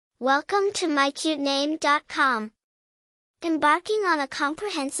Welcome to mycutename.com. Embarking on a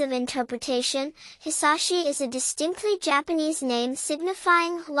comprehensive interpretation, Hisashi is a distinctly Japanese name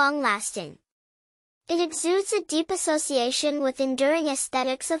signifying long-lasting. It exudes a deep association with enduring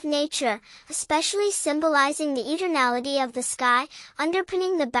aesthetics of nature, especially symbolizing the eternality of the sky,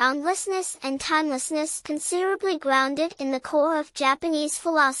 underpinning the boundlessness and timelessness considerably grounded in the core of Japanese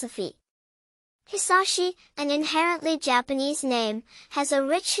philosophy. Hisashi, an inherently Japanese name, has a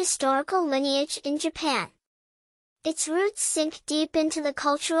rich historical lineage in Japan. Its roots sink deep into the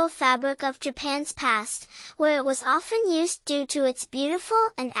cultural fabric of Japan's past, where it was often used due to its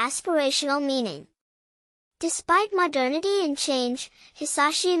beautiful and aspirational meaning. Despite modernity and change,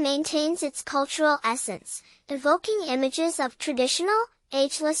 Hisashi maintains its cultural essence, evoking images of traditional,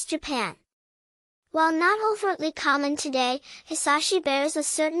 ageless Japan. While not overtly common today, Hisashi bears a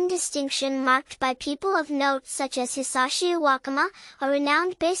certain distinction marked by people of note such as Hisashi Iwakuma, a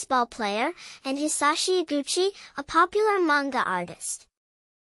renowned baseball player, and Hisashi Iguchi, a popular manga artist.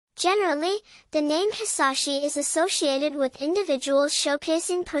 Generally, the name Hisashi is associated with individuals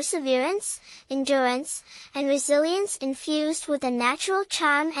showcasing perseverance, endurance, and resilience infused with a natural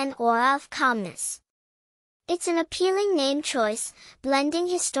charm and aura of calmness. It's an appealing name choice, blending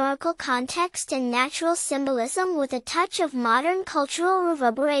historical context and natural symbolism with a touch of modern cultural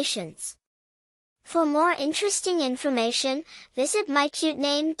reverberations. For more interesting information, visit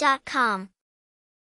mycutename.com.